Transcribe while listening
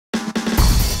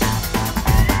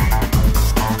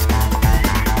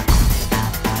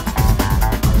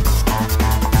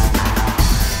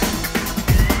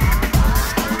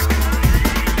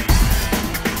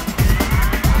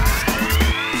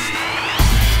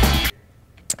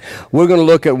We're going to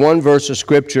look at one verse of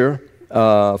Scripture,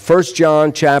 1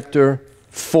 John chapter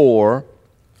 4.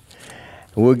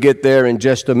 We'll get there in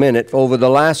just a minute. Over the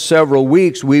last several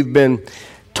weeks, we've been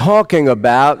talking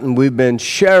about and we've been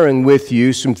sharing with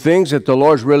you some things that the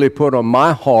Lord's really put on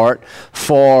my heart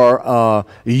for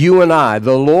you and I.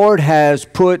 The Lord has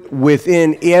put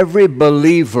within every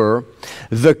believer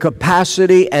the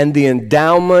capacity and the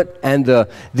endowment and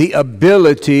the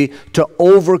ability to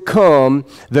overcome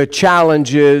the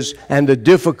challenges and the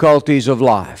difficulties of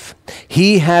life.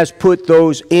 He has put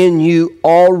those in you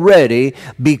already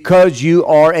because you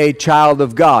are a child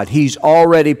of God. He's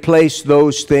already placed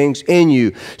those things in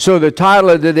you. So the title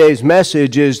of today's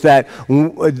message is that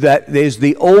is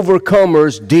the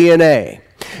overcomer's DNA.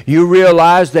 You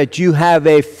realize that you have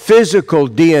a physical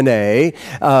DNA.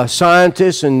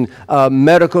 Scientists and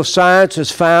medical science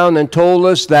has found and told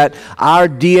us that our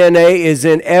DNA is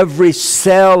in every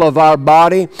cell of our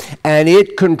body, and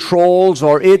it controls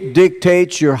or it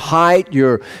dictates your height,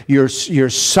 your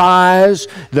size,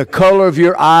 the color of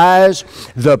your eyes,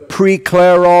 the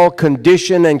precleral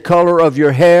condition and color of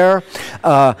your hair,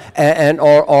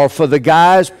 or for the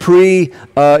guys,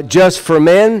 just for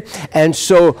men. And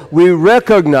so we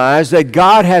recognize that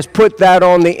God has put that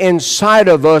on the inside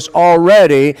of us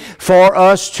already for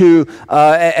us to,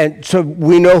 and so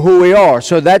we know who we are.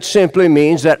 So that simply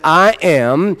means that I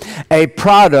am a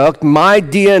product, my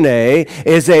DNA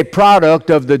is a product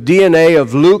of the DNA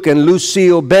of Luke and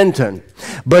Lucille Benton.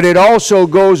 But it also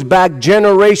goes back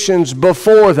generations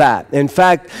before that. In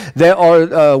fact, there are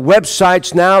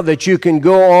websites now that you can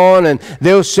go on and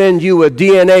they'll send you a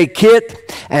DNA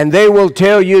kit, and they will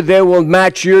tell you, they will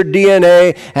match your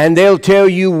DNA, and they'll tell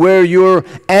you where your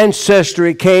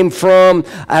ancestry came from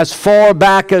as far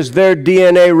back as their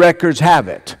DNA records have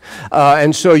it.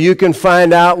 And so you can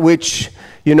find out which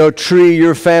tree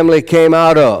your family came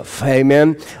out of.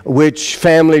 Amen. Which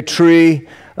family tree,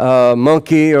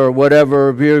 monkey or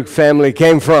whatever your family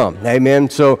came from. Amen.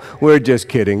 So we're just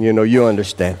kidding. You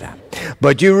understand that.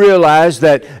 But you realize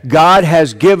that God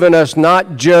has given us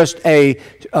not just a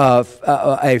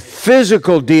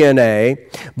physical DNA,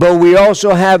 but we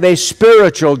also have a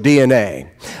spiritual DNA.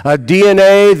 A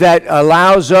DNA that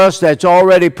allows us, that's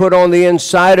already put on the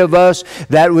inside of us,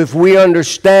 that if we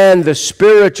understand the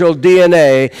spiritual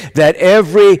DNA, that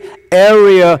every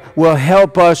area will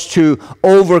help us to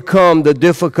overcome the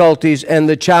difficulties and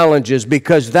the challenges,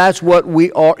 because that's what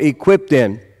we are equipped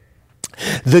in.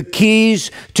 The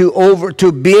keys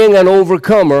to being an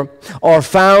overcomer are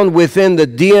found within the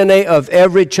DNA of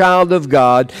every child of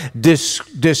God.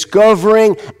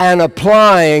 Discovering and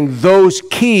applying those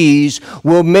keys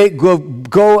will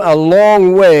go a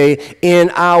long way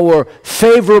in our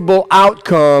favorable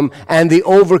outcome and the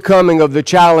overcoming of the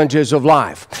challenges of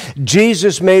life.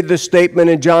 Jesus made the statement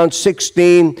in John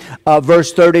 16,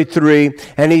 verse 33,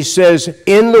 and he says,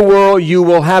 in the world you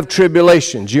will have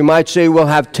tribulations. You might say we'll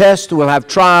have tests, we'll have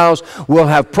trials, we'll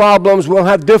have problems, we'll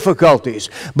have difficulties.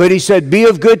 But he said, be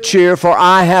of good cheer, for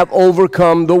I have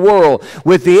overcome the world.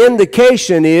 With the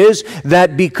indication is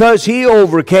that because he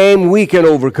overcame, we can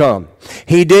overcome.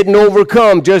 He didn't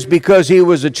overcome just because he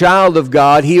was a child of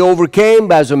God. He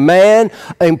overcame as a man,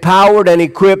 empowered and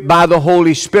equipped by the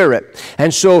Holy Spirit.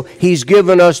 And so he's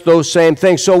given us those same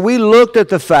things. So we looked at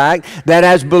the fact that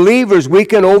as believers we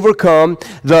can overcome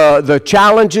the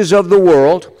challenges of the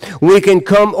world. We can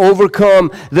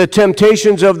overcome the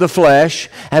temptations of the flesh,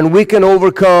 and we can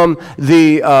overcome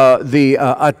the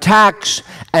attacks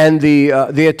and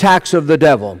the attacks of the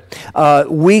devil.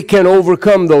 We can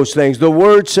overcome those things. The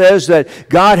Word says that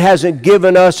God hasn't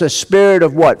given us a spirit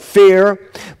of what? Fear,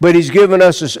 but He's given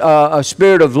us a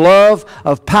spirit of love,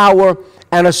 of power,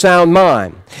 and a sound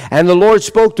mind. And the Lord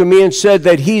spoke to me and said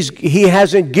that He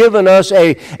hasn't given us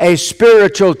a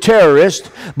spiritual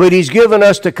terrorist, but He's given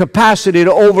us the capacity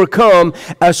to overcome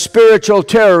a spiritual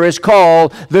terrorist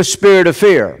called the spirit of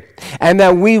fear. And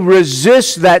that we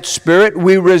resist that spirit,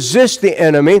 we resist the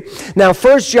enemy. Now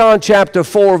 1 John chapter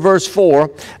 4 verse 4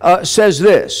 says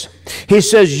this. He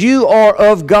says, you are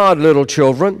of God, little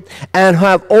children, and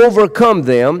have overcome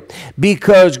them,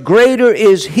 because greater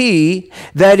is He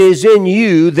that is in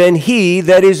you than he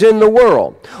that is in the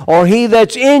world. Or he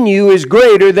that's in you is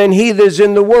greater than he that is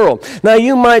in the world. Now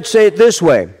you might say it this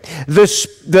way.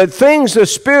 The things the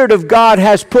Spirit of God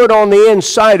has put on the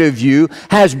inside of you,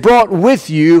 has brought with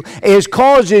you,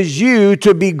 causes you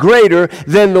to be greater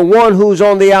than the one who's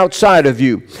on the outside of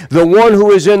you. The one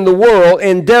who is in the world,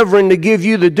 endeavoring to give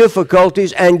you the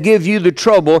difficulties and give you the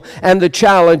trouble and the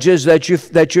challenges that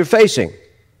you're facing.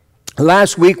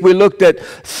 Last week we looked at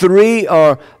 3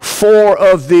 or 4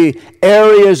 of the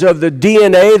areas of the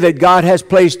DNA that God has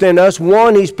placed in us.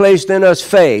 1, He's placed in us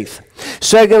faith.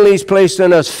 Secondly, He's placed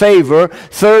in us favor.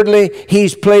 Thirdly,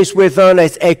 He's placed within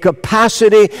us a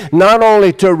capacity not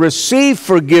only to receive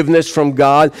forgiveness from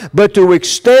God, but to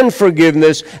extend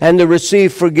forgiveness and to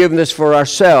receive forgiveness for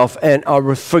ourselves and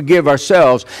forgive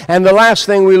ourselves. And the last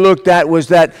thing we looked at was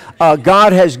that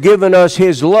God has given us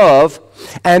His love,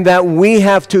 and that we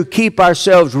have to keep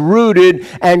ourselves rooted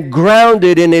and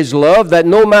grounded in His love, that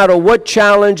no matter what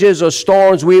challenges or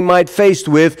storms we might face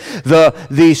with,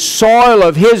 the soil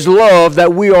of His love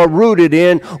that we are rooted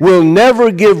in will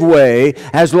never give way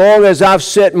as long as I've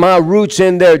set my roots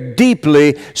in there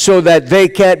deeply so that they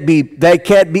can't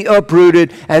be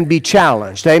uprooted and be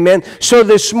challenged. Amen? So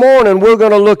this morning we're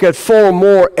going to look at 4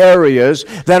 more areas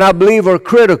that I believe are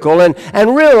critical,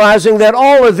 and realizing that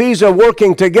all of these are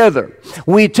working together.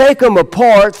 We take them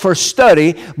apart for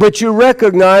study, but you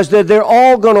recognize that they're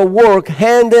all going to work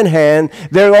hand in hand.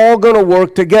 They're all going to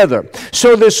work together.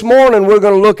 So this morning we're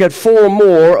going to look at 4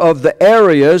 more of the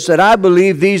areas that I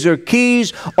believe these are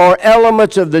keys or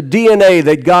elements of the DNA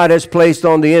that God has placed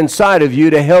on the inside of you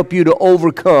to help you to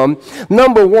overcome.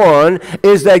 Number 1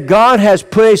 is that God has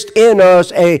placed in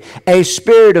us a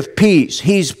spirit of peace.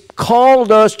 He's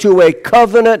called us to a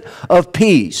covenant of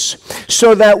peace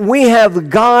so that we have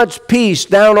God's peace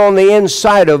down on the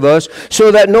inside of us,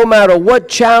 so that no matter what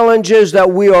challenges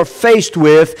that we are faced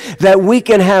with, that we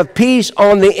can have peace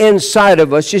on the inside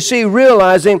of us. You see,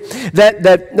 realizing that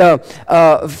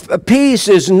peace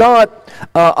is not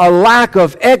a lack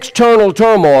of external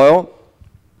turmoil.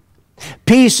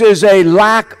 Peace is a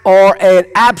lack or an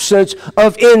absence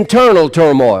of internal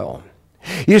turmoil.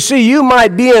 You see, you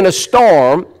might be in a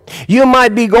storm. You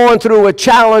might be going through a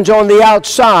challenge on the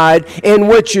outside in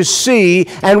what you see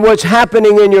and what's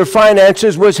happening in your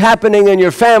finances, what's happening in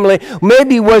your family,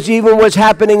 maybe what's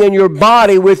happening in your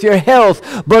body with your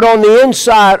health. But on the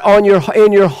inside,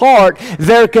 in your heart,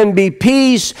 there can be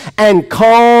peace and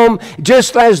calm,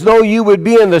 just as though you would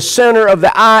be in the center of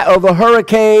the eye of a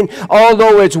hurricane.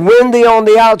 Although it's windy on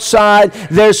the outside,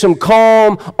 there's some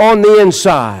calm on the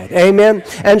inside. Amen?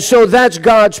 And so that's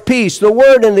God's peace. The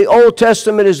word in the Old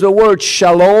Testament is the word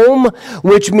shalom,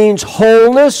 which means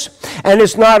wholeness, and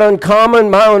it's not uncommon.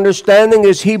 My understanding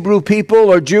is Hebrew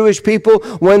people or Jewish people,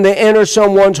 when they enter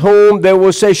someone's home, they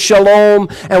will say shalom,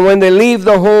 and when they leave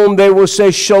the home, they will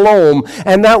say shalom,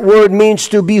 and that word means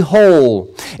to be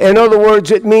whole. In other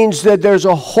words, it means that there's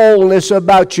a wholeness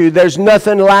about you. There's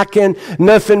nothing lacking,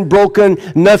 nothing broken,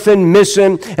 nothing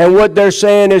missing, and what they're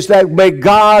saying is that may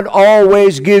God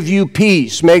always give you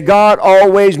peace. May God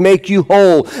always make you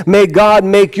whole. May God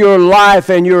make your life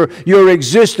and your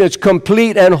existence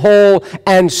complete and whole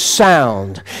and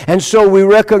sound. And so we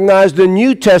recognize the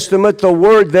New Testament, the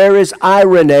word there is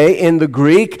irene in the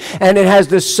Greek, and it has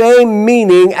the same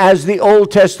meaning as the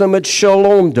Old Testament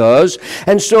shalom does.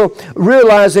 And so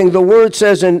realizing the word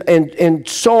says in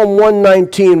Psalm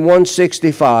 119,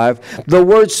 165, the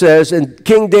word says, and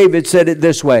King David said it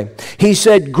this way, he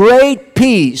said, "Great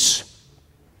peace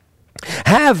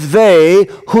have they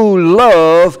who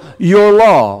love your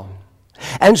law."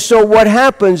 And so what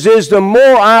happens is, the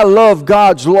more I love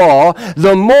God's law,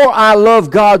 the more I love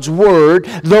God's word,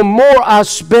 the more I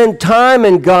spend time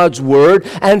in God's word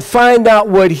and find out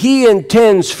what He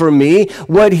intends for me,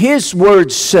 what His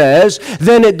word says,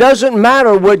 then it doesn't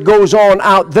matter what goes on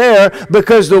out there,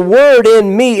 because the word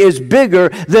in me is bigger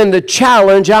than the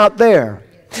challenge out there,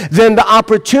 than the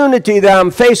opportunity that I'm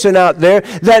facing out there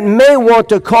that may want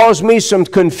to cause me some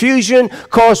confusion,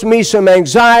 cause me some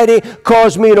anxiety,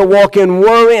 cause me to walk in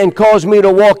worry, and cause me to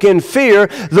walk in fear.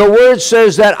 The Word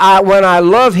says that when I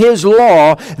love His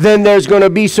law, then there's going to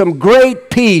be some great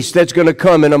peace that's going to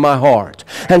come into my heart.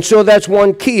 And so that's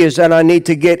one key, is that I need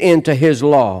to get into His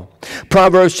law.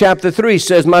 Proverbs chapter 3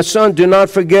 says, "My son, do not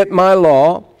forget my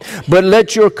law, but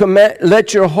let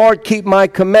your heart keep my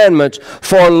commandments,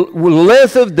 for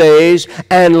length of days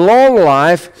and long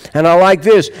life," and I like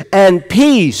this, "and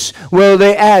peace will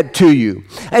they add to you."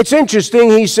 It's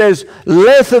interesting, he says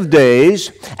length of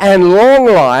days and long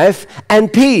life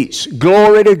and peace.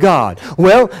 Glory to God.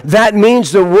 Well, that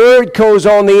means the word goes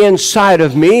on the inside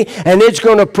of me, and it's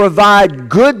going to provide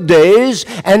good days,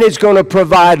 and it's going to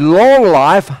provide long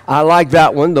life. I like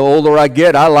that one. The older I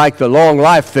get, I like the long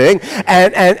life thing.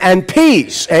 And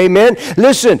peace. Amen.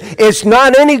 Listen, it's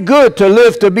not any good to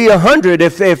live to be 100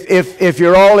 if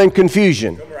you're all in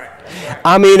confusion.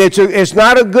 I mean, it's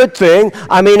not a good thing.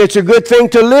 I mean, it's a good thing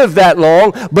to live that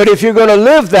long, but if you're going to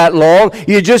live that long,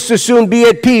 you just as soon be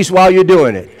at peace while you're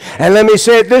doing it. And let me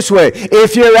say it this way.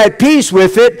 If you're at peace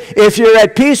with it, if you're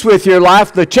at peace with your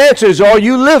life, the chances are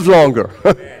you live longer.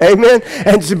 Amen?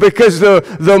 And it's because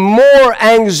the more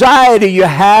anxiety you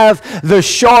have, the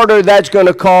shorter that's going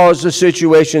to cause the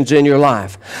situations in your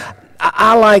life.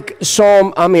 I like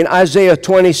Isaiah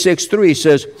 26:3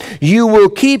 says, you will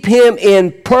keep him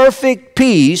in perfect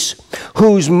peace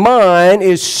whose mind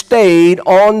is stayed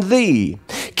on thee.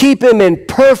 Keep him in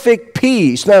perfect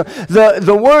peace. Now,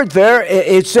 the word there,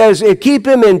 it says, keep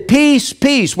him in peace,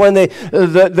 peace. When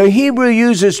the Hebrew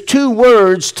uses two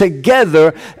words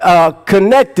together,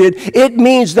 connected, it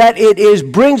means that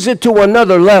brings it to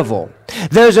another level.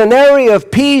 There's an area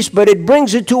of peace, but it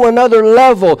brings it to another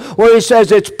level where he says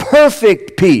it's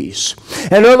perfect peace.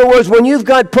 In other words, when you've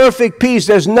got perfect peace,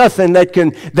 there's nothing that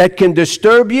can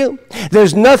disturb you.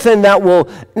 There's nothing that will...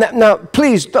 Now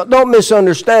please, don't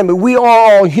misunderstand me. We are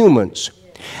all humans.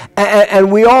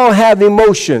 And we all have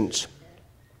emotions.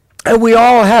 And we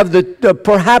all have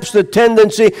perhaps the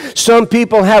tendency, some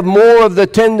people have more of the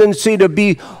tendency to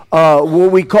be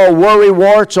what we call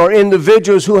worrywarts, or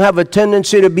individuals who have a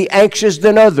tendency to be anxious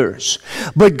than others.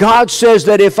 But God says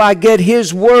that if I get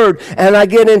His Word and I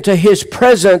get into His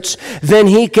presence, then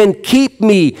He can keep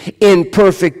me in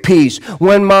perfect peace.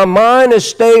 When my mind is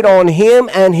stayed on Him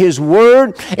and His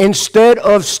Word, instead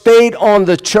of stayed on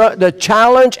the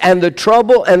challenge and the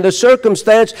trouble and the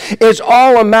circumstance, it's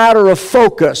all a matter of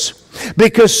focus.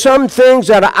 Because some things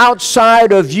that are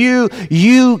outside of you,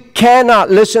 you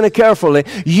cannot, listen carefully,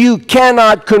 you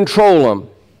cannot control them.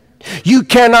 You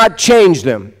cannot change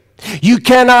them. You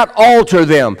cannot alter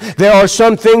them. There are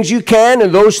some things you can,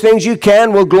 and those things you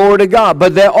can, well, glory to God.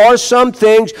 But there are some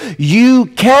things you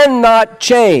cannot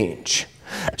change.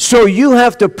 So you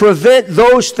have to prevent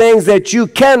those things that you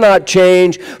cannot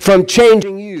change from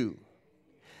changing you.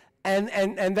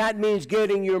 And that means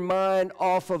getting your mind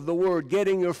off of the Word,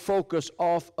 getting your focus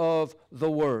off of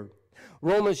the Word.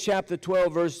 Romans chapter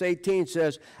 12, verse 18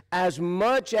 says, as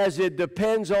much as it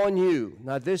depends on you.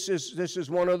 Now this is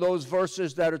one of those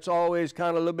verses that it's always kind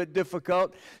of a little bit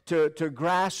difficult to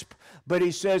grasp. But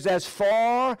he says, as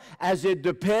far as it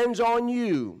depends on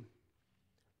you,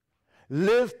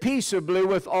 live peaceably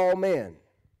with all men.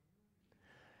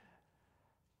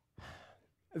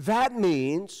 That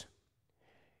means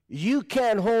you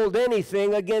can't hold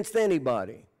anything against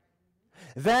anybody.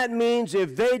 That means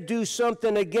if they do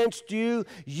something against you,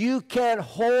 you can't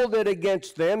hold it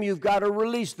against them. You've got to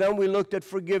release them. We looked at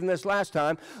forgiveness last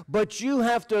time. But you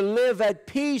have to live at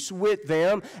peace with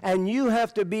them, and you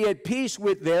have to be at peace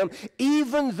with them,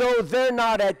 even though they're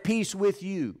not at peace with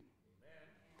you.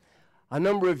 A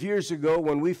number of years ago,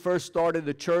 when we first started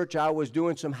the church, I was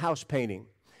doing some house painting.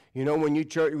 You know, when you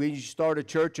start a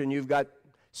church and you've got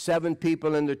 7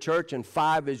 people in the church and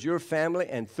 5 is your family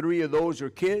and 3 of those are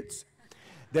kids,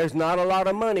 there's not a lot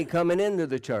of money coming into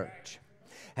the church.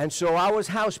 And so I was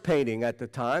house painting at the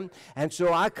time, and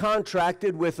so I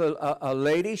contracted with a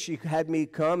lady. She had me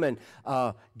come and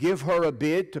give her a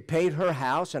bid to paint her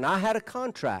house, and I had a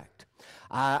contract.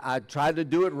 I tried to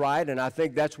do it right, and I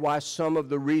think that's why some of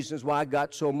the reasons why I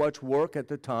got so much work at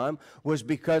the time was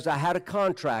because I had a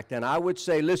contract. And I would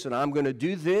say, listen, I'm going to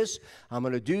do this, I'm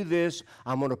going to do this,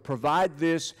 I'm going to provide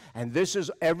this, and this is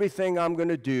everything I'm going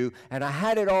to do. And I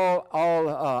had it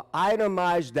all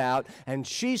itemized out, and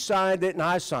she signed it and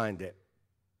I signed it.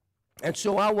 And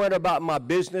so I went about my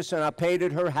business, and I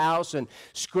painted her house and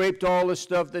scraped all the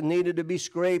stuff that needed to be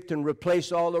scraped and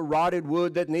replaced all the rotted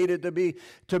wood that needed to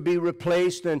be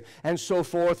replaced and so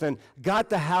forth, and got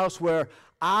the house where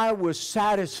I was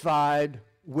satisfied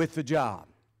with the job.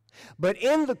 But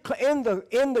in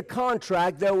the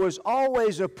contract, there was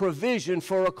always a provision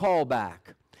for a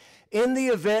callback. In the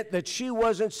event that she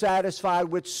wasn't satisfied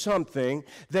with something,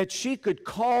 that she could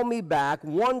call me back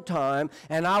one time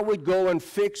and I would go and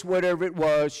fix whatever it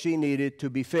was she needed to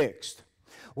be fixed.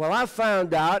 Well, I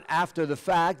found out after the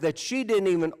fact that she didn't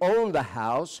even own the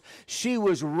house. She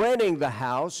was renting the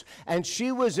house, and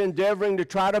she was endeavoring to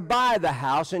try to buy the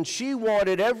house, and she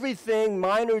wanted everything,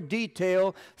 minor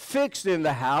detail, fixed in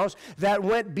the house that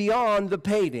went beyond the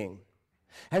painting.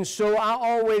 And so I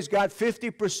always got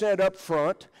 50% up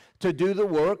front to do the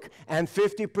work and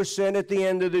 50% at the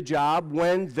end of the job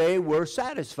when they were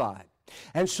satisfied.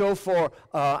 And so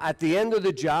at the end of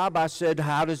the job, I said,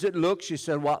 how does it look? She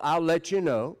said, well, I'll let you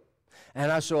know.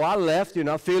 And so I left,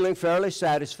 feeling fairly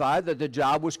satisfied that the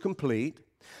job was complete.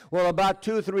 Well, about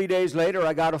 2 or 3 days later,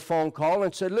 I got a phone call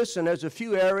and said, listen, there's a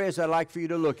few areas I'd like for you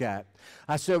to look at.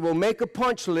 I said, well, make a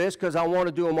punch list because I want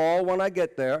to do them all when I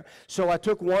get there. So I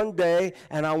took one day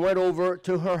and I went over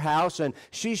to her house and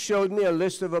she showed me a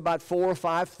list of about 4 or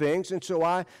 5 things. And so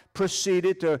I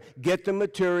proceeded to get the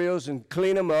materials and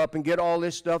clean them up and get all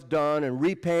this stuff done and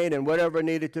repaint and whatever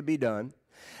needed to be done.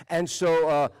 And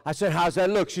so I said, how's that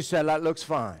look? She said, that looks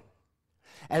fine.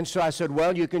 And so I said,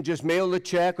 well, you can just mail the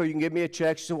check or you can give me a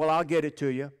check. She said, well, I'll get it to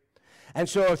you. And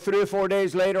so 3 or 4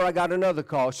 days later, I got another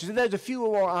call. She said, there's a few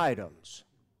more items.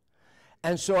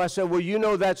 And so I said, well, you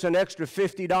know that's an extra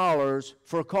 $50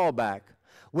 for a callback.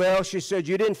 Well, she said,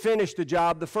 you didn't finish the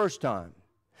job the first time.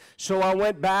 So I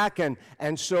went back and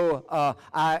so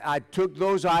I took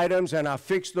those items and I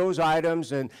fixed those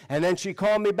items and then she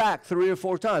called me back 3 or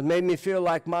 4 times. Made me feel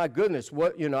like, my goodness,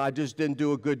 I just didn't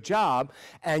do a good job.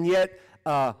 And yet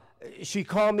she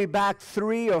called me back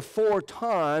 3 or 4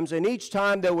 times, and each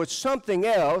time there was something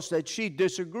else that she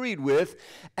disagreed with,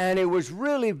 and it was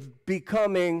really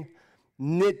becoming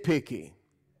nitpicky.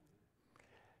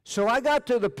 So I got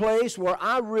to the place where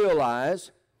I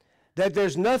realized that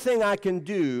there's nothing I can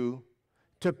do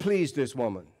to please this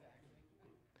woman.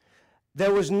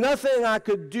 There was nothing I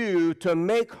could do to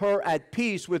make her at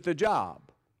peace with the job.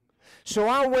 So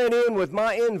I went in with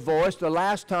my invoice the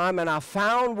last time and I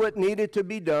found what needed to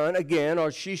be done again,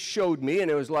 or she showed me,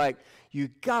 and it was like, you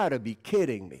gotta be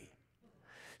kidding me.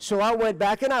 So I went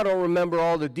back, and I don't remember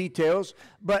all the details,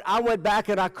 but I went back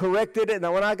and I corrected it,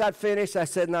 and when I got finished, I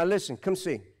said, now listen, come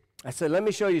see. I said, let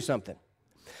me show you something.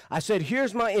 I said,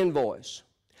 here's my invoice.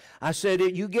 I said,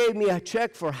 you gave me a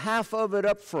check for half of it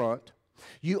up front.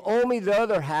 You owe me the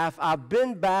other half. I've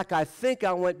been back. I think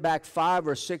I went back 5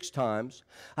 or 6 times.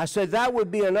 I said, that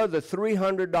would be another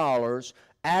 $300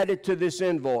 added to this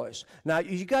invoice. Now,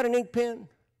 you got an ink pen?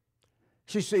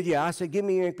 She said, yeah. I said, give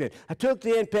me your ink pen. I took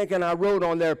the ink pen and I wrote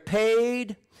on there,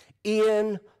 paid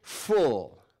in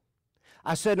full.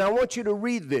 I said, now I want you to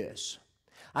read this.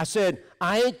 I said,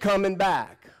 I ain't coming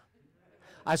back.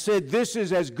 I said, this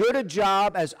is as good a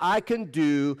job as I can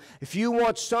do. If you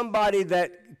want somebody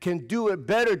that can do a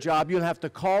better job, you'll have to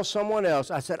call someone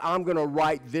else. I said, I'm going to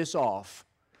write this off.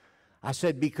 I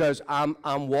said, because I'm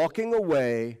walking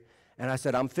away, and I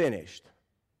said, I'm finished.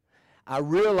 I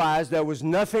realized there was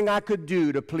nothing I could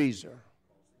do to please her.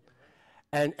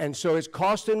 And so it's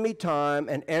costing me time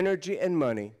and energy and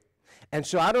money. And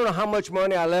so I don't know how much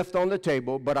money I left on the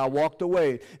table, but I walked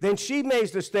away. Then she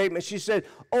makes the statement. She said,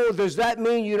 oh, does that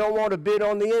mean you don't want to bid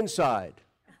on the inside?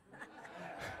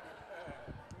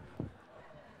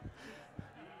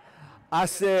 I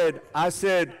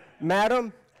said,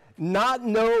 madam, not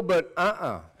no, but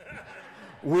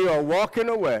we are walking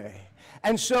away.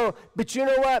 And so, but you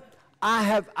know what?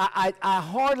 I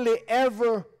hardly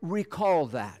ever recall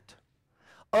that.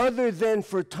 Other than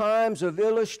for times of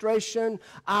illustration,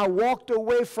 I walked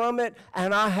away from it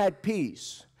and I had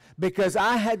peace because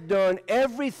I had done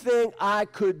everything I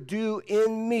could do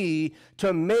in me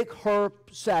to make her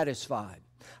satisfied.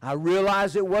 I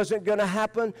realized it wasn't going to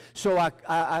happen, so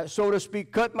I, so to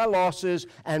speak, cut my losses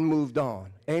and moved on.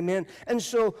 Amen? And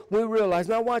so we realized,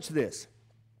 now watch this.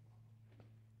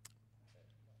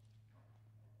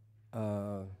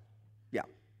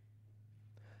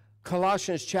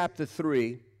 Colossians chapter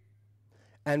 3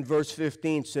 and verse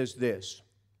 15 says this,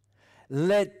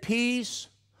 let peace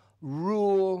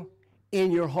rule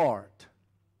in your heart.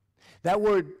 That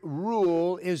word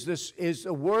rule is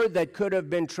a word that could have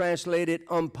been translated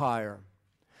umpire.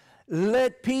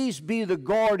 Let peace be the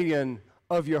guardian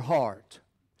of your heart.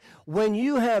 When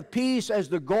you have peace as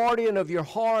the guardian of your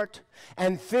heart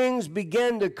and things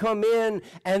begin to come in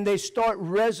and they start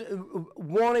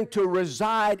wanting to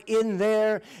reside in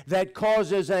there that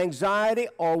causes anxiety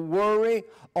or worry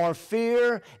or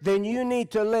fear, then you need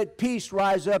to let peace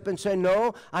rise up and say,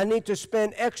 no, I need to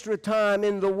spend extra time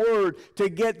in the Word to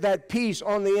get that peace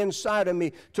on the inside of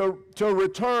me, to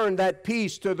return that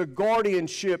peace to the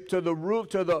guardianship, to the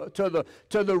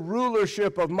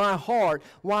rulership of my heart.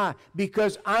 Why?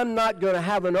 Because I'm not going to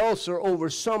have an ulcer over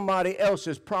somebody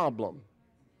else's problem.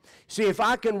 See, if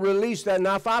I can release that,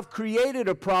 now if I've created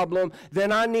a problem, then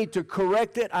I need to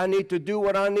correct it. I need to do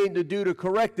what I need to do to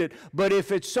correct it. But if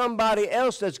it's somebody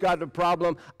else that's got the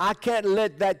problem, I can't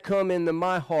let that come into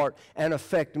my heart and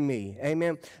affect me.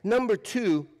 Amen. Number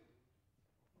 2,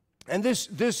 and this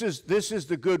is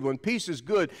the good one. Peace is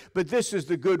good, but this is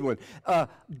the good one.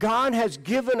 God has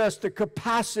given us the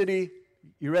capacity.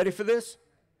 You ready for this?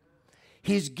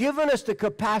 He's given us the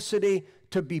capacity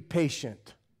to be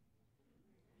patient.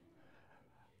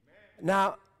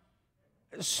 Now,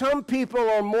 some people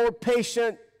are more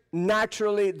patient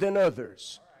naturally than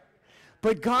others.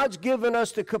 But God's given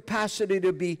us the capacity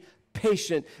to be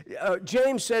patient.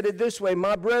 James said it this way,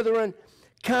 my brethren,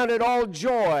 count it all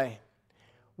joy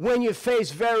when you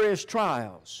face various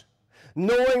trials,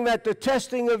 knowing that the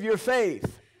testing of your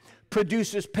faith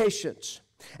produces patience.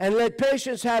 And let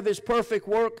patience have its perfect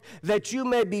work, that you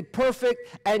may be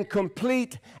perfect and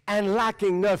complete and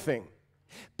lacking nothing.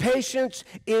 Patience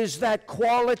is that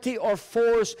quality or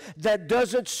force that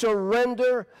doesn't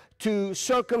surrender to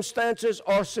circumstances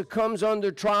or succumbs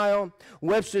under trial.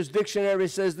 Webster's dictionary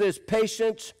says this,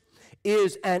 patience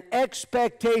is an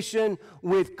expectation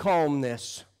with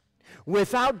calmness,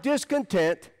 without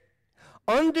discontent,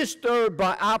 undisturbed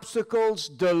by obstacles,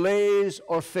 delays,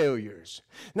 or failures.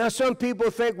 Now, some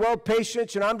people think, well,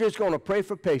 patience, and I'm just going to pray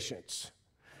for patience.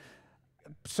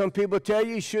 Some people tell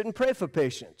you shouldn't pray for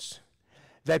patience.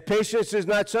 That patience is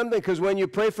not something, because when you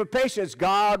pray for patience,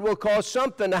 God will cause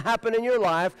something to happen in your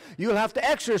life. You'll have to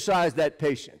exercise that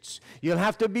patience. You'll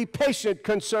have to be patient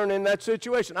concerning that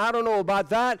situation. I don't know about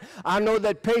that. I know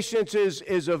that patience is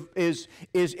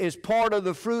part of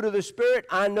the fruit of the Spirit.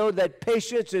 I know that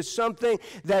patience is something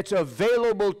that's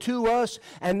available to us,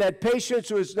 and that patience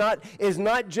is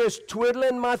not just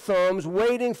twiddling my thumbs,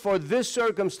 waiting for this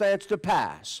circumstance to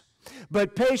pass.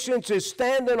 But patience is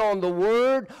standing on the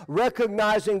Word,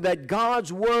 recognizing that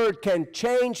God's Word can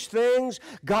change things.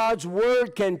 God's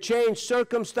Word can change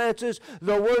circumstances.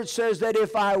 The Word says that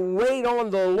if I wait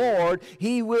on the Lord,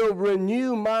 He will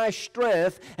renew my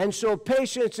strength. And so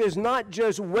patience is not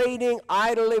just waiting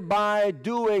idly by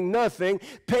doing nothing.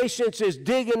 Patience is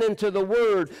digging into the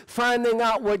Word, finding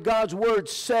out what God's Word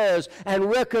says, and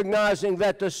recognizing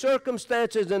that the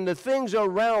circumstances and the things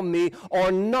around me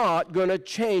are not going to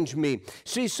change me.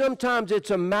 See, sometimes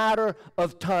it's a matter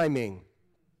of timing.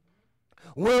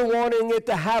 We're wanting it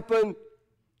to happen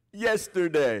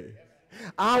yesterday.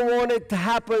 I want it to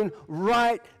happen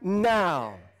right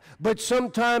now. But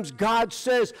sometimes God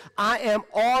says, I am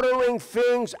ordering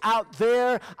things out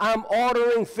there. I'm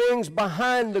ordering things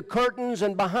behind the curtains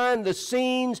and behind the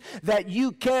scenes that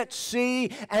you can't see.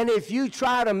 And if you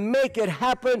try to make it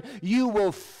happen, you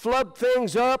will flub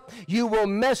things up, you will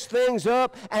mess things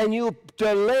up, and you'll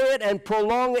delay it and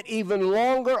prolong it even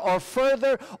longer or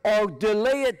further, or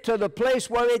delay it to the place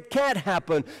where it can't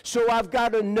happen. So I've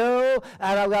got to know,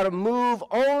 and I've got to move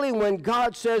only when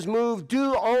God says move,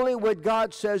 do only what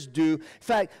God says do. In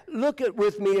fact, look at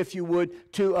with me, if you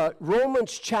would, to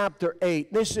Romans chapter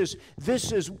 8. This is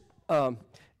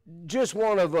just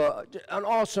one of an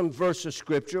awesome verse of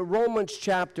Scripture. Romans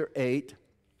chapter 8.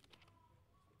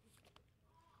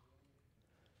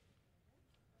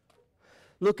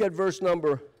 Look at verse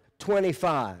number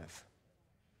 25.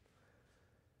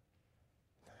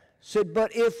 It said,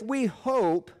 but if we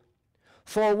hope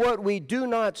for what we do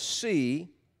not see,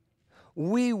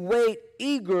 we wait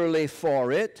eagerly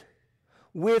for it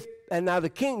with, and now the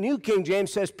New King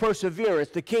James says perseverance.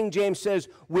 The King James says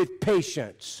with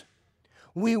patience.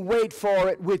 We wait for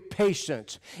it with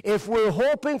patience. If we're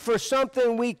hoping for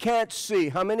something we can't see,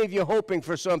 how many of you are hoping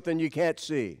for something you can't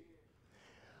see?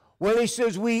 Well, he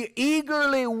says we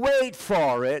eagerly wait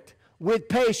for it with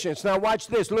patience. Now watch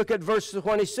this. Look at verse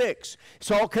 26. It's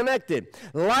all connected.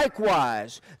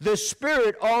 Likewise, the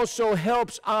Spirit also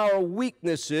helps our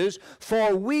weaknesses,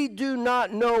 for we do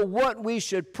not know what we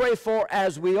should pray for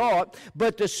as we ought,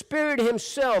 but the Spirit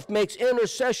Himself makes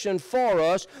intercession for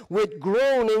us with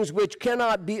groanings which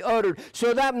cannot be uttered.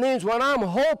 So that means when I'm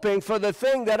hoping for the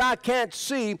thing that I can't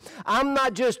see, I'm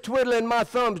not just twiddling my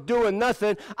thumbs doing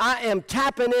nothing. I am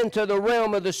tapping into the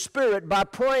realm of the Spirit by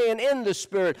praying in the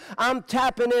Spirit. I'm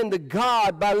tapping into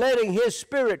God by letting His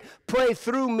Spirit pray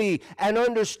through me, and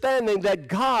understanding that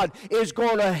God is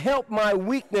going to help my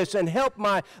weakness and help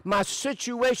my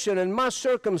situation and my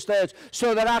circumstance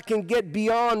so that I can get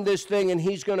beyond this thing, and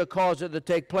He's going to cause it to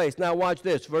take place. Now watch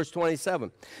this, verse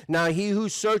 27. Now He who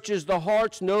searches the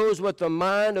hearts knows what the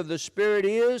mind of the Spirit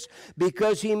is,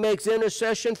 because He makes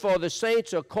intercession for the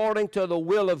saints according to the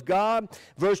will of God.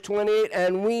 Verse 28,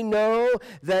 and we know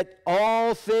that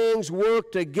all things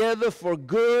work together for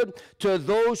good to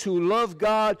those who love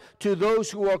God, to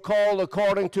those who are called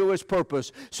according to His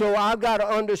purpose. So I've got to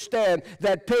understand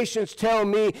that patience tells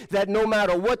me that no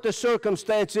matter what the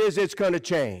circumstance is, it's going to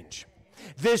change.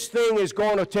 This thing is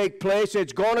going to take place.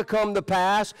 It's going to come to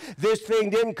pass. This thing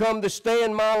didn't come to stay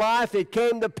in my life. It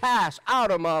came to pass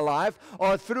out of my life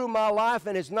or through my life,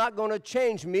 and it's not going to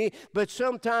change me. But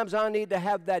sometimes I need to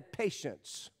have that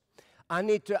patience. I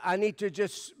need to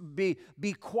just be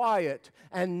quiet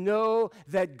and know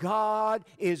that God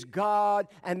is God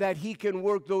and that He can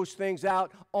work those things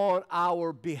out on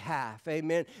our behalf.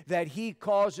 Amen. That He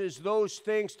causes those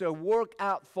things to work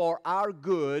out for our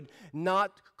good,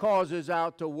 not causes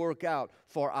out to work out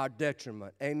for our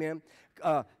detriment. Amen.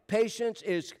 Patience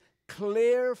is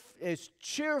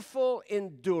cheerful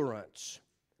endurance.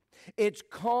 It's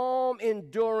calm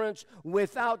endurance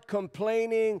without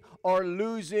complaining or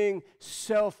losing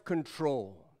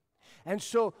self-control. And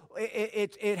so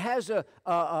it has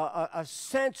a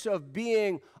sense of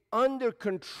being under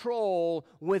control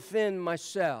within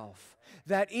myself.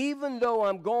 That even though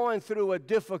I'm going through a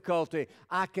difficulty,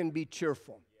 I can be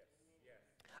cheerful.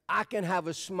 I can have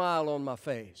a smile on my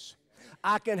face.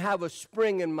 I can have a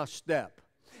spring in my step.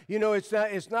 You know,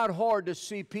 it's not hard to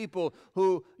see people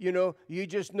who, you know,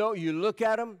 you look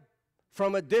at them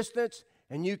from a distance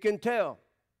and you can tell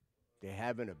they're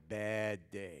having a bad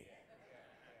day.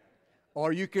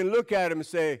 Or you can look at them and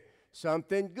say,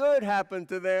 something good happened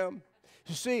to them.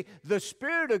 You see, the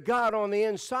Spirit of God on the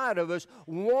inside of us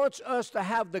wants us to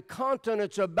have the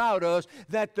countenance about us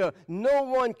that no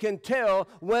one can tell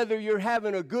whether you're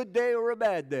having a good day or a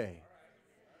bad day.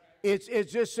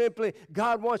 It's just simply,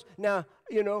 God wants, now,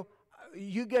 you know,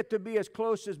 you get to be as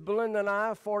close as Belinda and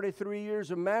I, 43 years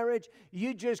of marriage,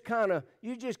 you just kind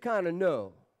of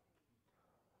know.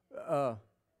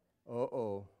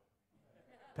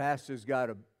 Pastor's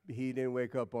he didn't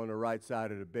wake up on the right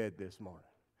side of the bed this morning.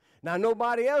 Now,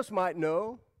 nobody else might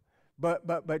know,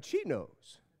 but she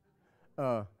knows.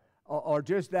 Or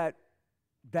just that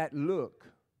look,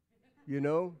 you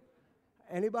know.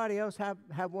 Anybody else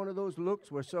have one of those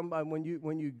looks where somebody,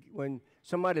 when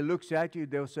somebody looks at you,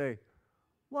 they'll say,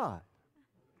 "What?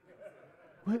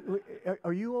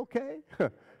 Are you okay?"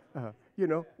 You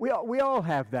know, we all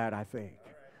have that, I think.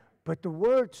 But the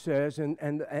Word says, and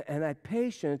that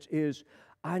patience is,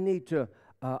 I need to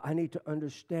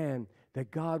understand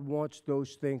that God wants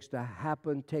those things to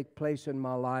happen, take place in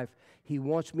my life. He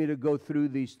wants me to go through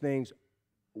these things,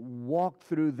 walk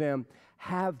through them,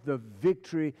 have the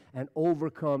victory, and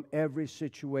overcome every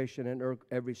situation and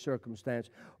every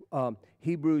circumstance.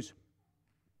 Hebrews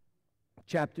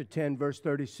chapter 10, verse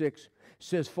 36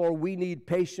 says, "For we need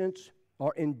patience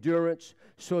or endurance,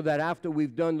 so that after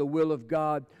we've done the will of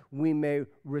God, we may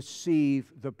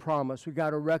receive the promise." We've got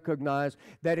to recognize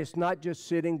that it's not just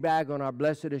sitting back on our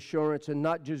blessed assurance and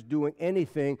not just doing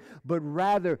anything, but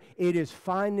rather it is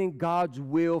finding God's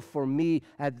will for me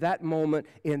at that moment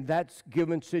in that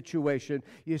given situation.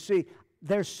 You see,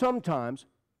 there's sometimes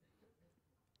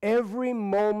every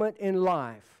moment in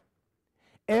life,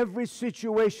 every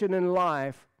situation in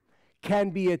life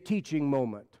can be a teaching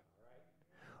moment.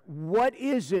 What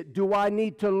is it do I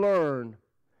need to learn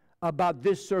about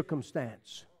this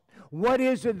circumstance? What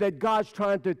is it that God's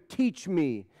trying to teach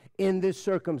me in this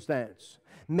circumstance?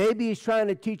 Maybe He's trying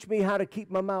to teach me how to keep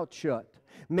my mouth shut.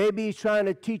 Maybe He's trying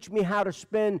to teach me how to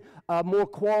spend more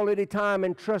quality time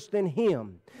and trust in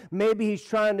Him. Maybe He's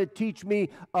trying to teach me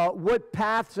what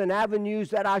paths and avenues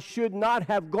that I should not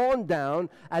have gone down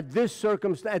at this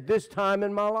circumstance, at this time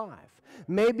in my life.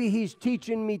 Maybe He's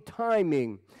teaching me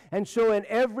timing. And so in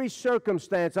every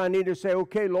circumstance, I need to say,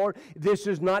 okay, Lord, this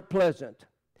is not pleasant.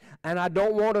 And I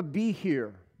don't want to be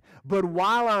here. But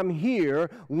while I'm here,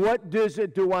 what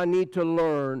do I need to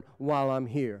learn while I'm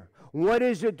here? What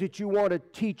is it that you want to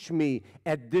teach me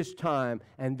at this time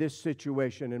and this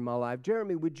situation in my life?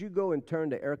 Jeremy, would you go and turn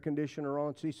the air conditioner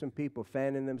on? See some people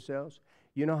fanning themselves?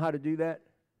 You know how to do that?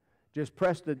 Just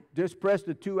press the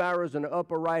 2 arrows in the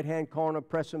upper right-hand corner,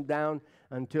 press them down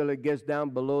until it gets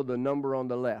down below the number on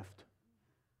the left.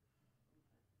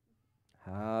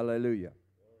 Hallelujah.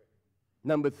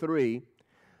 Number 3,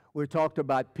 we talked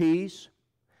about peace.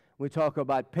 We talked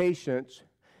about patience.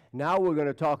 Now we're going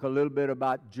to talk a little bit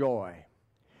about joy.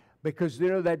 Because, you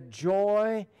know, that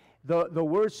joy, the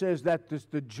Word says that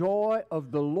the joy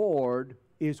of the Lord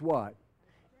is what?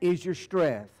 Is your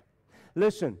strength.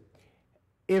 Listen,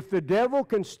 if the devil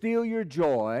can steal your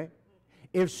joy,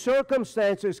 if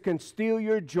circumstances can steal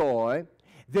your joy,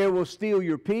 they will steal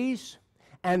your peace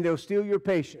and they'll steal your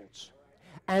patience.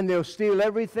 And they'll steal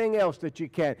everything else that you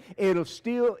can. It'll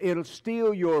steal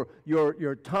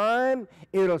your time.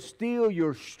 It'll steal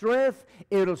your strength.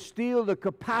 It'll steal the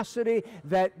capacity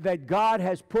that God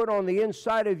has put on the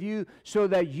inside of you so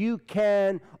that you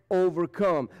can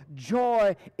overcome.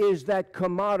 Joy is that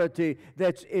commodity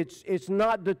it's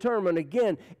not determined.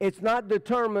 Again, it's not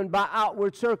determined by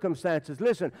outward circumstances.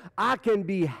 Listen, I can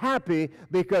be happy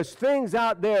because things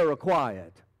out there are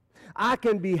quiet. I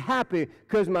can be happy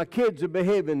because my kids are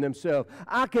behaving themselves.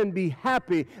 I can be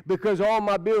happy because all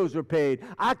my bills are paid.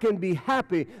 I can be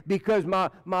happy because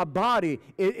my body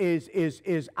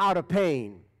is out of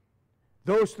pain.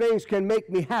 Those things can make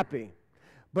me happy.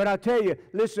 But I tell you,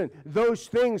 listen, those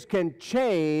things can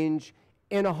change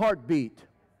in a heartbeat.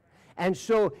 And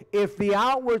so if the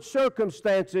outward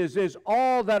circumstances is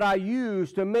all that I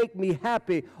use to make me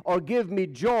happy or give me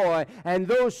joy, and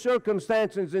those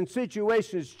circumstances and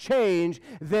situations change,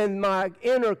 then my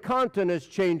inner countenance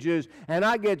changes, and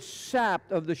I get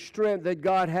sapped of the strength that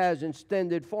God has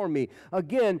extended for me.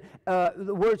 Again,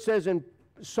 the word says in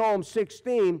Psalm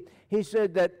 16, he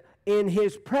said that in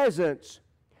His presence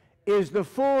is the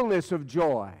fullness of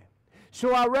joy.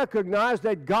 So I recognize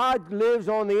that God lives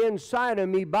on the inside of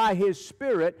me by His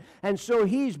Spirit, and so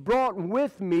He's brought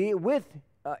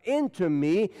into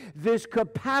me this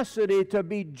capacity to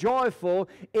be joyful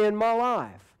in my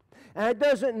life. And it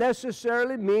doesn't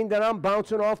necessarily mean that I'm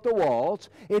bouncing off the walls.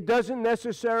 It doesn't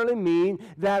necessarily mean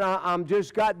that I'm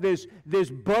just got this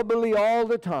bubbly all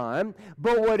the time.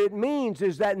 But what it means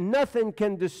is that nothing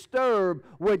can disturb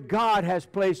what God has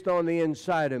placed on the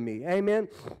inside of me. Amen?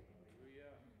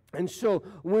 And so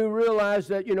we realize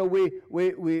that,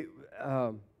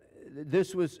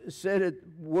 this was said at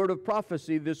Word of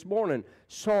Prophecy this morning.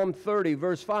 Psalm 30,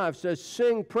 verse 5 says,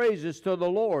 "Sing praises to the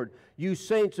Lord, you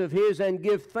saints of His, and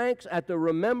give thanks at the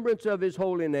remembrance of His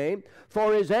holy name.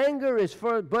 For His anger is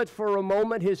but for a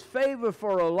moment, His favor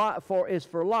is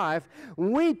for life.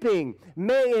 Weeping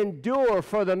may endure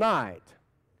for the night,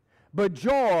 but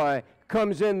joy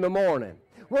comes in the morning."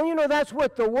 Well, that's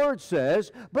what the Word says,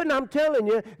 but I'm telling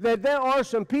you that there are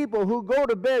some people who go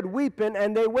to bed weeping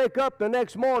and they wake up the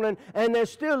next morning and there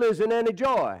still isn't any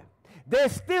joy. They're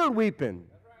still weeping.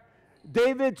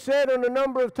 David said on a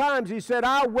number of times, he said,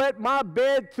 "I wet my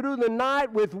bed through the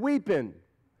night with weeping."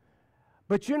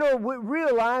 But we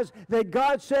realize that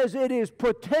God says it is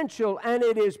potential and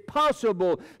it is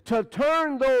possible to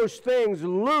turn those things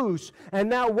loose.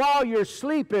 And that while you're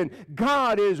sleeping,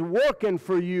 God is working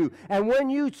for you. And when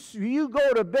you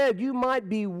go to bed, you might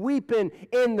be weeping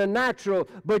in the natural,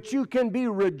 but you can be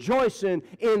rejoicing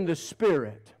in the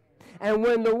Spirit. And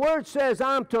when the Word says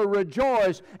I'm to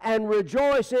rejoice and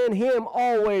rejoice in Him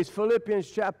always, Philippians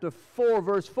chapter 4,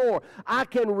 verse 4, I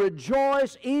can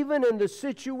rejoice even in the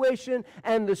situation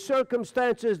and the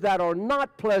circumstances that are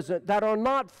not pleasant, that are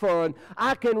not fun.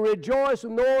 I can rejoice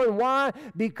knowing why?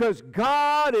 Because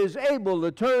God is able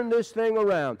to turn this thing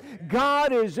around.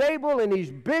 God is able, and He's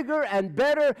bigger and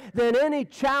better than any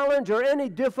challenge or any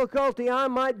difficulty I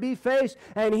might be faced,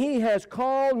 and He has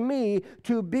called me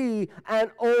to be an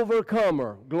overcomer.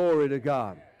 Glory to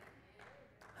God.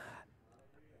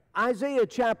 Isaiah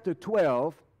chapter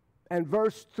 12 and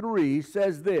verse 3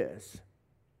 says this,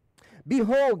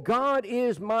 "Behold, God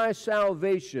is my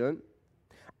salvation.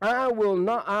 I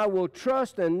will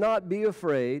trust and not be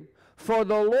afraid. For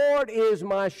the Lord is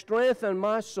my strength and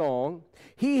my song.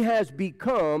 He has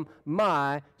become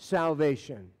my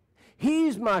salvation."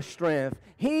 He's my strength.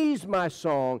 He's my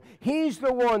song. He's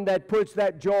the one that puts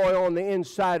that joy on the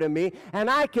inside of me. And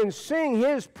I can sing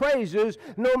His praises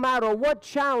no matter what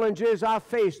challenges I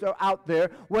face out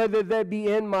there, whether they be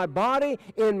in my body,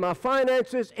 in my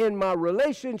finances, in my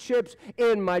relationships,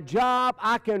 in my job.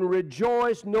 I can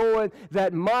rejoice knowing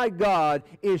that my God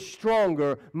is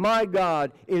stronger. My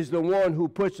God is the one who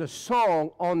puts a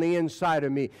song on the inside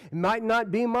of me. It might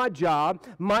not be my job,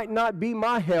 might not be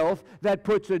my health that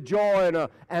puts a joy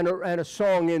and a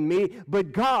song in me,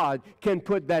 but God can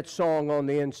put that song on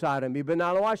the inside of me. But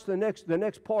now watch the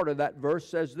next part of that verse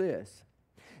says this.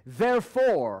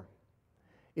 Therefore,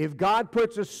 if God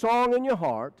puts a song in your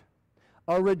heart,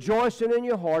 a rejoicing in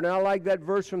your heart, and I like that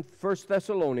verse from 1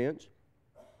 Thessalonians,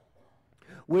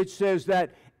 which says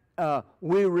that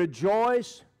we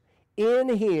rejoice in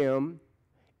Him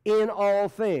in all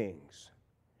things.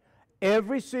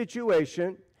 Every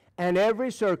situation and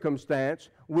every circumstance,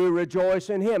 we rejoice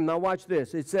in Him. Now watch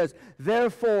this. It says,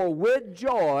 "Therefore with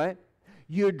joy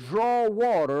you draw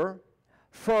water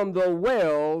from the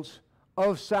wells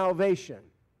of salvation."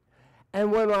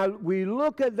 And when we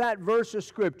look at that verse of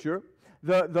Scripture,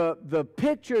 the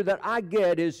picture that I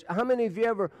get is, how many of you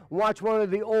ever watch one of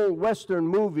the old Western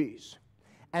movies?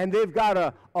 And they've got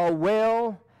a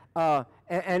well,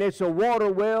 and it's a water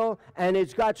well, and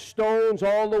it's got stones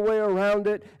all the way around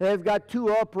it. They've got two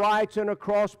uprights and a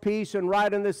cross piece, and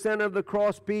right in the center of the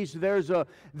cross piece there's a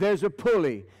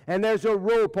pulley, and there's a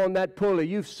rope on that pulley.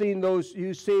 You've seen those.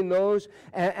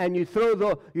 And you throw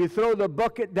the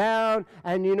bucket down,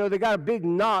 and they got a big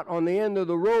knot on the end of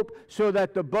the rope so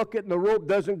that the bucket and the rope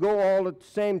doesn't go all at the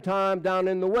same time down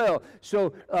in the well.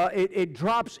 So it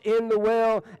drops in the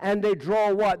well, and they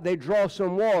draw what? They draw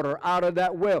some water out of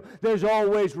that well. There's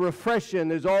always refreshing.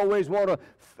 There's always water.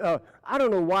 I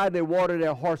don't know why they water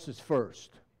their horses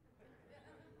first,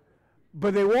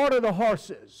 but they water the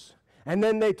horses. And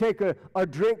then they take a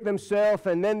drink themselves,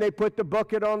 and then they put the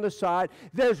bucket on the side.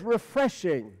 There's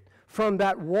refreshing from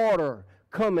that water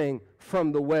coming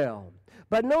from the well.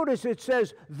 But notice it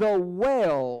says the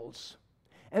wells.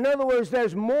 In other words,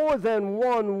 there's more than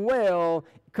one well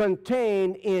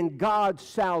contained in God's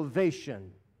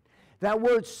salvation. That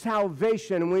word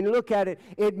salvation, when you look at it,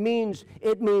 it means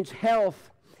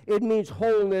health, it means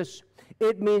wholeness,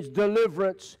 it means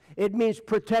deliverance, it means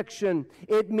protection,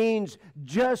 it means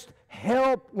just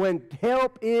help when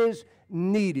help is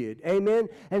needed. Amen?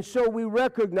 And so we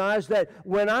recognize that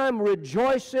when I'm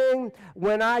rejoicing,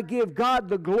 when I give God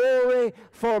the glory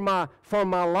for my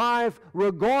life,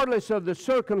 regardless of the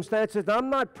circumstances, I'm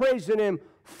not praising Him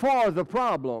for the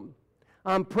problem.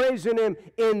 I'm praising Him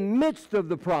in midst of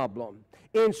the problem,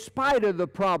 in spite of the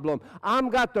problem.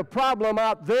 I've got the problem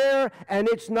out there, and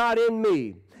it's not in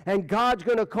me. And God's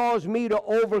going to cause me to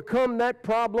overcome that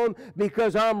problem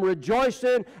because I'm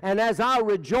rejoicing. And as I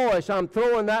rejoice, I'm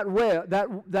throwing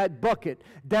that bucket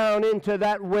down into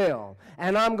that well.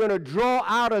 And I'm going to draw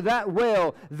out of that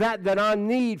well that I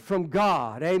need from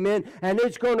God. Amen. And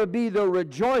it's going to be the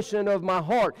rejoicing of my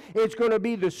heart. It's going to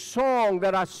be the song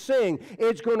that I sing.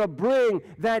 It's going to bring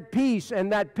that peace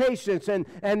and that patience and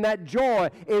that joy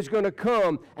is going to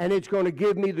come, and it's going to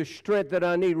give me the strength that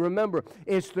I need. Remember,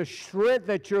 it's the strength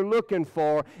that you're looking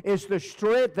for. It's the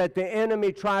strength that the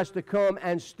enemy tries to come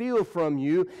and steal from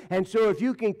you. And so if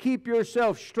you can keep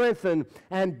yourself strengthened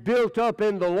and built up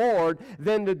in the Lord,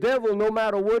 then the devil, no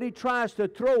matter what he tries to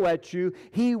throw at you,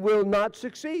 he will not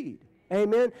succeed.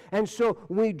 Amen? And so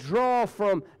we draw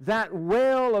from that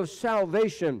well of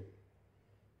salvation.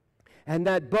 And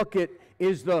that bucket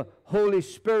is the Holy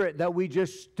Spirit that we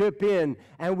just step in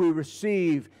and we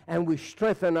receive and we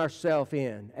strengthen ourselves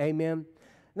in. Amen?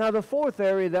 Now, the fourth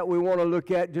area that we want to look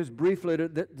at just briefly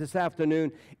this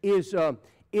afternoon is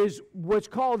what's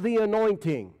called the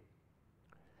anointing.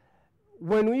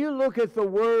 When you look at the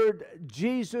word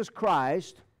Jesus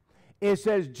Christ, it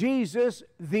says Jesus,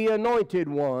 the anointed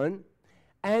one,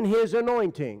 and His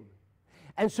anointing.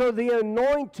 And so the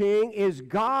anointing is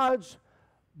God's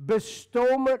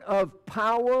bestowment of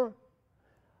power,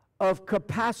 of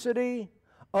capacity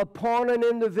upon an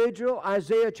individual.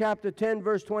 Isaiah chapter 10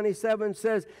 verse 27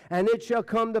 says, "And it shall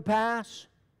come to pass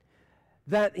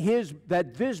that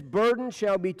this burden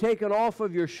shall be taken off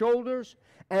of your shoulders,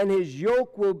 and His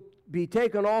yoke will be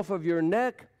taken off of your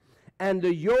neck, and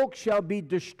the yoke shall be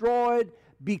destroyed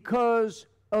because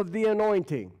of the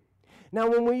anointing." Now,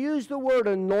 when we use the word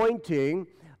anointing,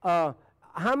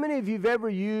 how many of you have ever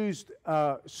used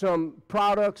some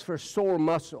products for sore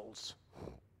muscles?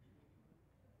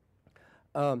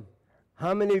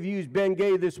 How many of you used Ben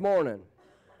Gay this morning?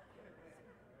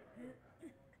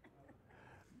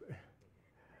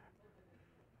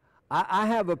 I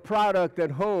have a product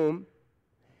at home.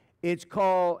 It's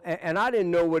called, and I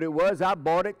didn't know what it was. I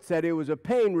bought it, said it was a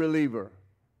pain reliever.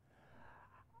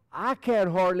 I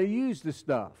can't hardly use the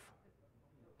stuff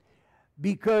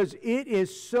because it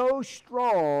is so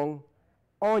strong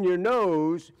on your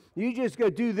nose. You just got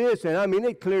to do this, and I mean,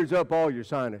 it clears up all your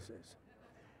sinuses.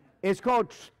 It's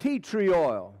called tea tree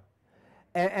oil,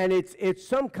 and it's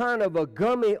some kind of a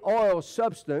gummy oil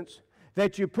substance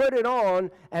that you put it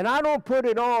on, and I don't put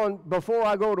it on before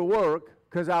I go to work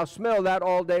because I'll smell that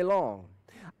all day long.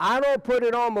 I don't put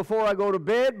it on before I go to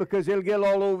bed because it'll get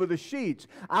all over the sheets.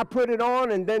 I put it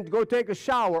on and then go take a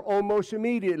shower almost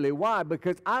immediately. Why?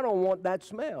 Because I don't want that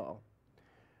smell.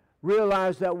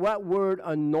 Realize that what word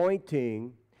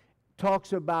anointing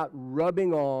talks about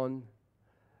rubbing on,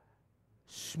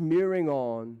 smearing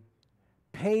on,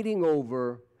 painting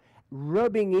over,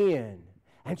 rubbing in.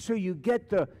 And so you get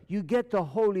the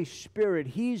Holy Spirit.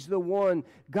 He's the one.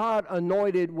 God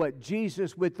anointed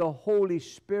Jesus with the Holy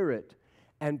Spirit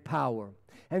and power.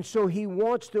 And so He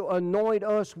wants to anoint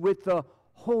us with the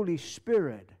Holy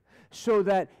Spirit so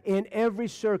that in every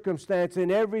circumstance,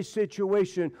 in every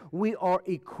situation, we are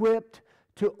equipped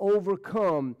to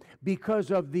overcome because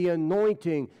of the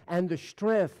anointing and the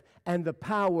strength and the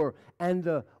power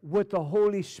and what the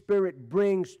Holy Spirit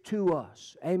brings to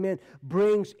us. Amen.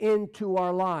 Brings into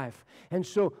our life. And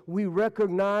so we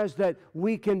recognize that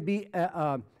we can be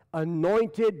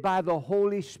anointed by the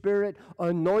Holy Spirit,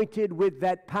 anointed with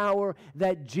that power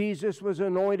that Jesus was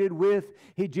anointed with.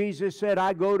 Jesus said,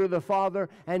 I go to the Father,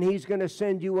 and He's going to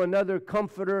send you another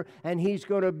comforter, and He's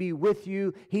going to be with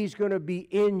you. He's going to be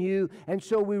in you. And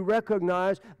so we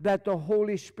recognize that the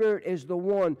Holy Spirit is the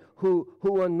one who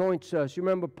anoints us. You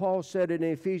remember Paul said it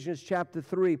in Ephesians chapter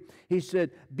 3. He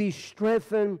said, be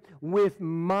strengthened with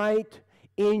might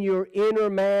in your inner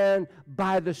man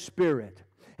by the Spirit.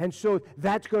 And so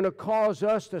that's going to cause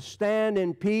us to stand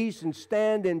in peace and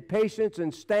stand in patience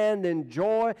and stand in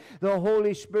joy. The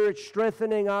Holy Spirit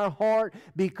strengthening our heart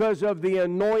because of the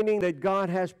anointing that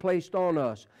God has placed on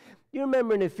us. You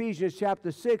remember in Ephesians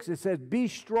chapter 6, it says, be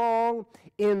strong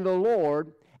in the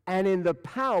Lord and in the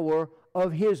power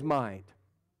of His might.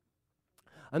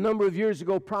 A number of years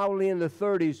ago, probably in the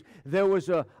 30s, there was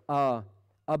a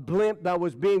blimp that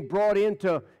was being brought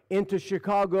into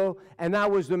Chicago, and that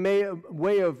was the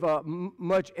way of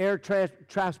much air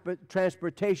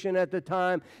transportation at the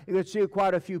time. You could see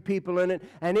quite a few people in it,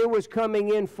 and it was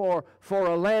coming in for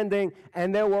a landing,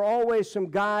 and there were always some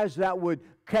guys that would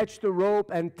catch the rope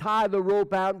and tie the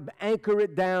rope out and anchor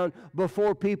it down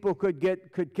before people could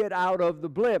get out of the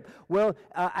blimp. Well,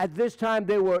 at this time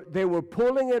they were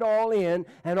pulling it all in,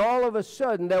 and all of a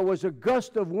sudden there was a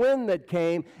gust of wind that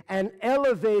came and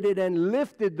elevated and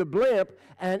lifted the blimp,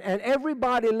 and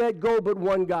everybody let go but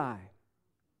one guy.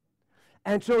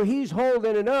 And so he's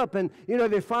holding it up, and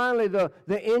they finally, the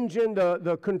engine,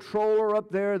 the controller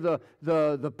up there,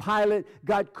 the pilot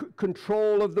got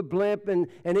control of the blimp and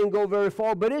didn't go very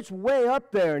far, but it's way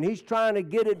up there, and he's trying to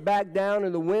get it back down,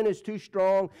 and the wind is too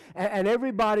strong, and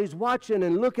everybody's watching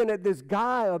and looking at this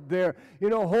guy up there,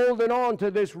 holding on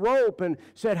to this rope, and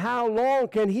said, how long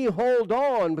can he hold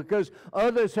on? Because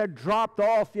others had dropped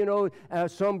off,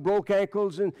 some broke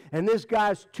ankles, and this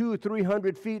guy's 200 or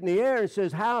 300 feet in the air, and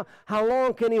says, how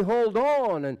long can he hold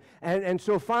on? And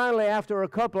so finally, after a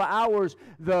couple of hours,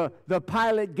 the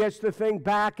pilot gets the thing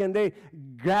back, and they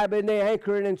grab it and they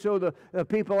anchor it. And so the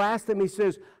people asked him, he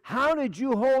says, how did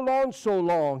you hold on so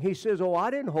long? He says, oh,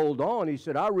 I didn't hold on. He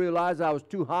said, I realized I was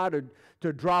too high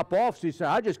to drop off. So he said,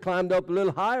 I just climbed up a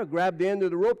little higher, grabbed the end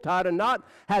of the rope, tied a knot,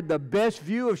 had the best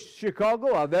view of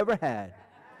Chicago I've ever had.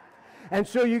 And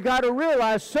so you got to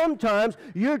realize sometimes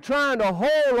you're trying to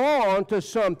hold on to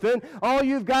something. All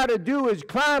you've got to do is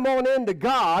climb on into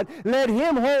God, let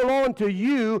Him hold on to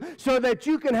you so that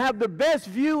you can have the best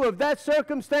view of that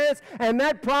circumstance and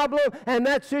that problem and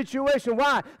that situation.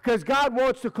 Why? Because God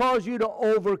wants to cause you to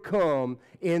overcome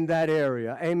in that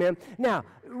area. Amen. Now,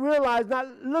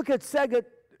 look at 2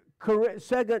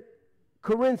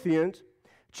 Corinthians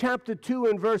chapter 2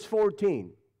 and verse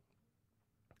 14.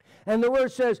 And the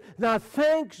word says, now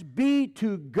thanks be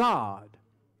to God,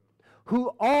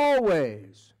 who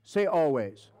always, say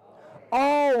always,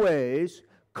 always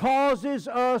causes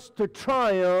us to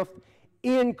triumph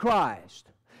in Christ.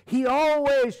 He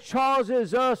always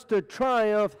causes us to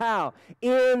triumph, how?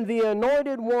 In the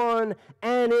Anointed One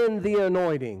and in the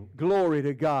anointing. Glory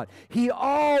to God. He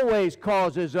always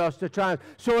causes us to triumph.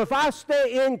 So if I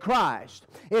stay in Christ,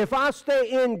 if I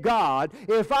stay in God,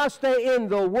 if I stay in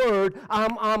the Word,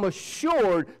 I'm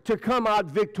assured to come out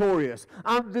victorious.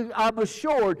 I'm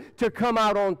assured to come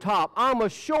out on top. I'm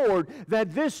assured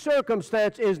that this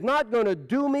circumstance is not going to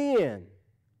do me in.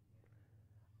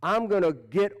 I'm going to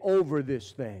get over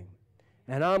this thing,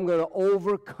 and I'm going to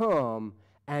overcome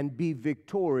and be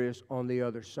victorious on the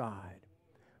other side.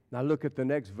 Now look at the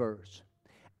next verse.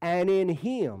 And in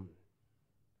Him,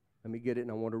 let me get it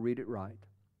and I want to read it right.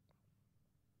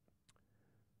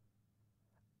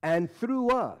 And through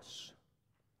us,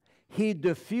 He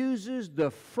diffuses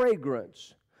the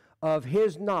fragrance of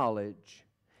His knowledge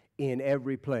in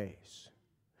every place.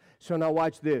 So now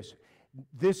watch this.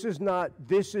 This is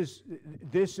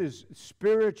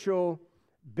spiritual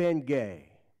Bengay.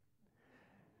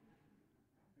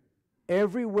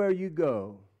 Everywhere you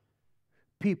go,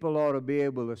 people ought to be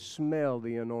able to smell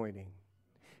the anointing.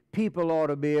 People ought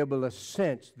to be able to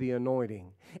sense the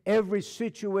anointing. Every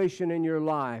situation in your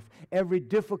life, every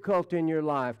difficulty in your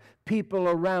life, people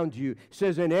around you. It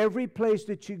says in every place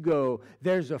that you go,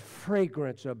 there's a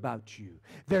fragrance about you.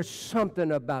 There's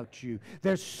something about you.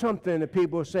 There's something that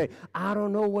people say, I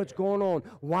don't know what's going on,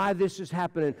 why this is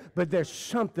happening, but there's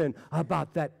something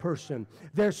about that person.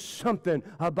 There's something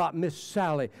about Miss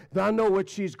Sally. I know what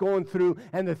she's going through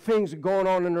and the things going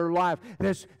on in her life.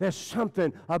 There's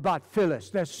something about Phyllis.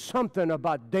 There's something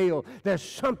about Dale. There's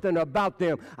something about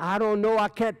them. I don't know. I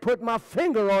can't put my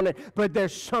finger on it, but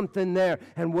there's something there.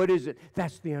 And what is it?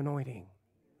 That's the anointing.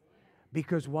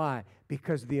 Because why?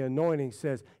 Because the anointing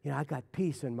says, I got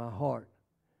peace in my heart.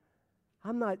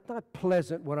 I'm not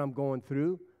pleasant what I'm going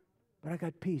through, but I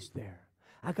got peace there.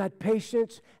 I got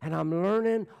patience, and I'm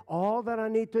learning all that I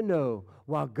need to know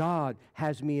while God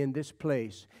has me in this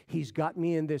place. He's got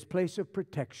me in this place of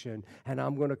protection, and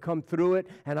I'm going to come through it,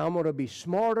 and I'm going to be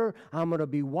smarter, I'm going to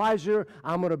be wiser,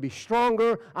 I'm going to be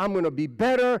stronger, I'm going to be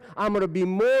better, I'm going to be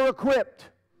more equipped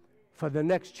for the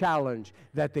next challenge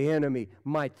that the enemy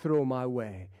might throw my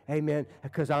way. Amen.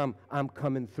 Because I'm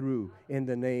coming through in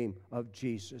the name of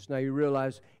Jesus. Now you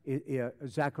realize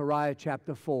Zechariah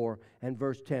chapter 4 and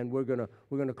verse 10. We're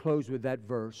gonna close with that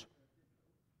verse.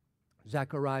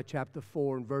 Zechariah chapter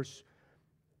 4 and verse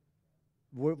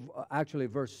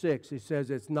 6. It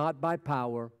says, "It's not by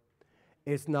power,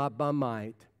 it's not by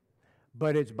might,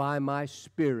 but it's by my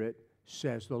Spirit,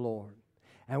 says the Lord."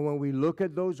 And when we look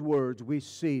at those words, we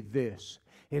see this.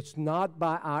 It's not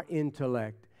by our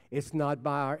intellect. It's not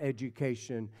by our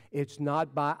education. It's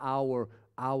not by our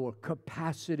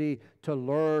capacity to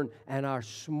learn and our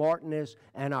smartness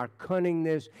and our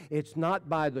cunningness. It's not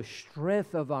by the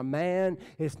strength of our man.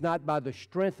 It's not by the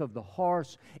strength of the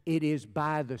horse. It is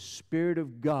by the Spirit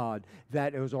of God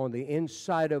that is on the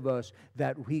inside of us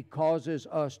that He causes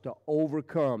us to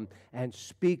overcome and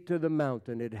speak to the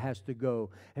mountain. It has to go.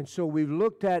 And so we've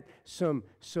looked at some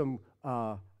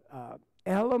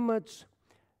elements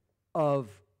of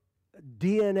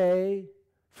DNA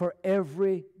for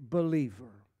every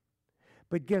believer.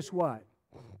 But guess what?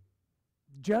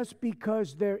 Just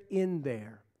because they're in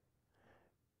there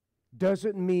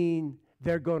doesn't mean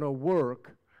they're going to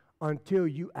work until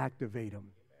you activate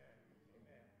them,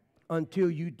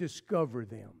 until you discover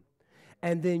them,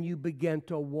 and then you begin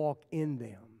to walk in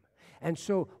them. And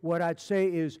so what I'd say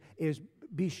is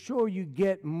be sure you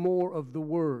get more of the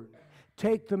Word.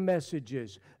 Take the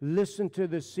messages, listen to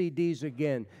the CDs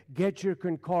again, get your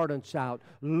concordance out,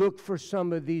 look for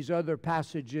some of these other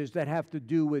passages that have to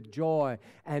do with joy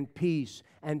and peace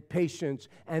and patience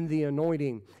and the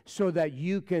anointing so that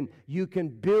you can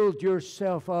build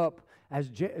yourself up, as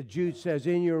Jude says,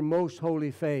 in your most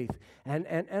holy faith. And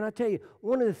I tell you,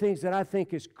 one of the things that I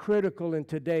think is critical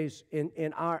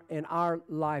in our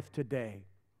life today,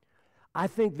 I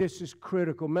think this is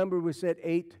critical. Remember we said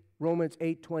Romans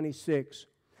 8:26,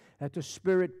 that the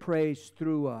Spirit prays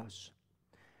through us.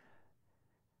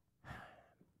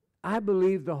 I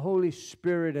believe the Holy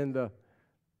Spirit and the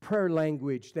prayer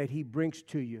language that He brings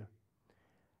to you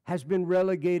has been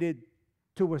relegated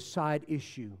to a side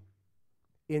issue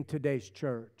in today's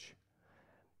church.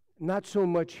 Not so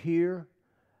much here,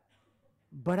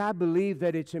 but I believe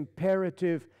that it's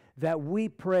imperative that we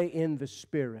pray in the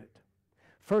Spirit.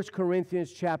 1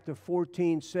 Corinthians chapter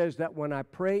 14 says that when I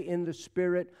pray in the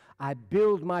Spirit, I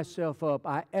build myself up,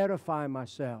 I edify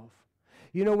myself.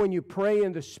 You know, when you pray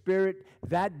in the Spirit,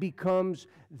 that becomes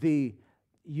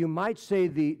you might say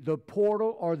the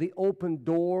portal or the open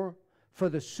door for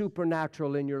the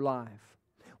supernatural in your life.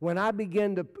 When I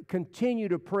begin to continue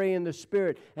to pray in the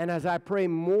Spirit, and as I pray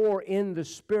more in the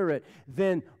Spirit,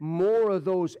 then more of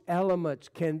those elements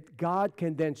God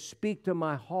can then speak to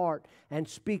my heart and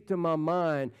speak to my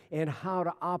mind and how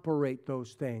to operate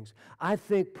those things. I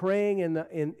think praying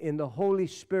in the Holy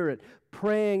Spirit,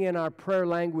 praying in our prayer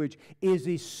language is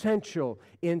essential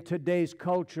in today's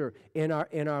culture, in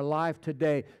our life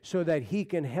today, so that He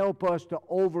can help us to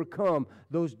overcome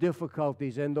those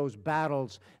difficulties and those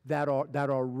battles that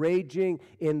are raging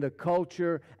in the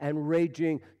culture and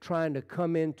raging, trying to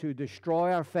come in to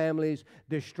destroy our families,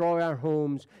 destroy our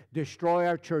homes, destroy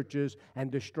our churches, and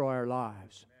destroy our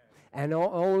lives. And the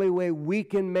only way we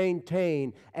can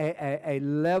maintain a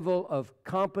level of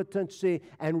competency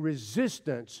and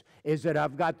resistance is that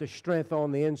I've got the strength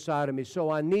on the inside of me. So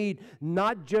I need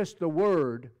not just the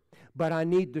Word, but I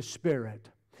need the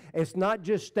Spirit. It's not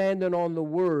just standing on the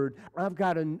Word. I've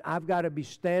got to be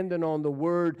standing on the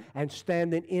Word and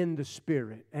standing in the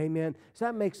Spirit. Amen. Does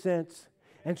that make sense?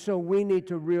 And so we need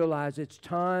to realize it's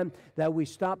time that we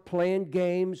stop playing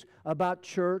games about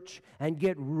church and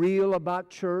get real about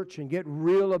church and get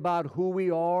real about who we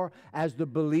are as the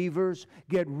believers,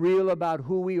 get real about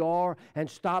who we are, and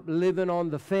stop living on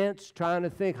the fence trying to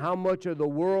think how much of the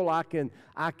world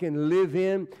I can live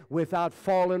in without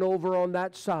falling over on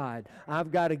that side.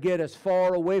 I've got to get as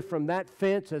far away from that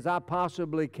fence as I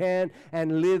possibly can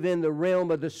and live in the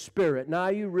realm of the Spirit. Now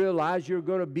you realize you're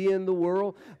going to be in the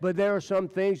world, but there are some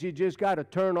things you just got to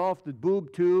turn off the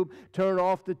boob tube, turn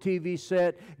off the TV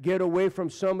set, get away from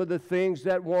some of the things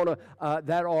that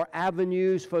that are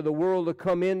avenues for the world to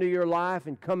come into your life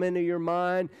and come into your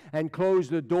mind, and close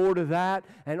the door to that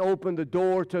and open the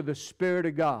door to the Spirit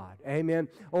of God. Amen.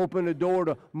 Open the door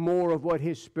to more of what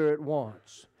His Spirit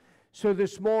wants. So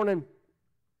this morning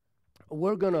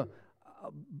we're going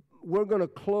to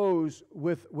close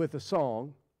with a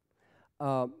song.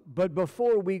 But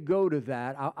before we go to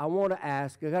that, I want to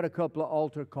ask, I got a couple of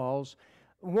altar calls.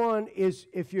 One is,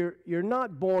 if you're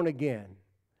not born again,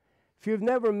 if you've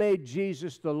never made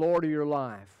Jesus the Lord of your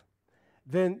life,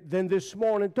 then this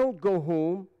morning, don't go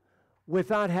home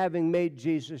without having made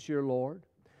Jesus your Lord.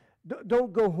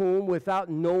 Don't go home without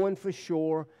knowing for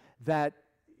sure that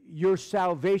your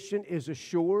salvation is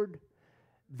assured,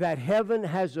 that heaven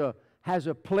has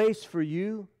a place for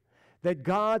you, that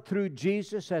God, through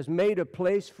Jesus, has made a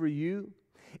place for you.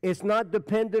 It's not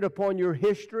dependent upon your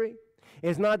history.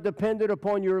 It's not dependent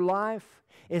upon your life.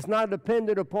 It's not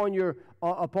dependent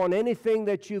upon anything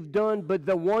that you've done, but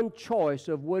the one choice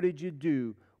of what did you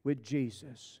do with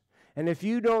Jesus. And if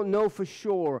you don't know for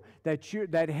sure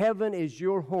that heaven is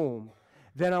your home,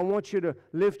 then I want you to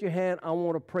lift your hand. I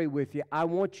want to pray with you. I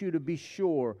want you to be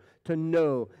sure to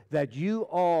know that you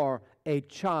are a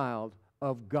child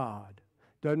of God.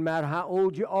 Doesn't matter how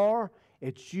old you are,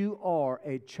 you are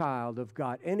a child of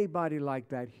God. Anybody like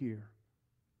that here?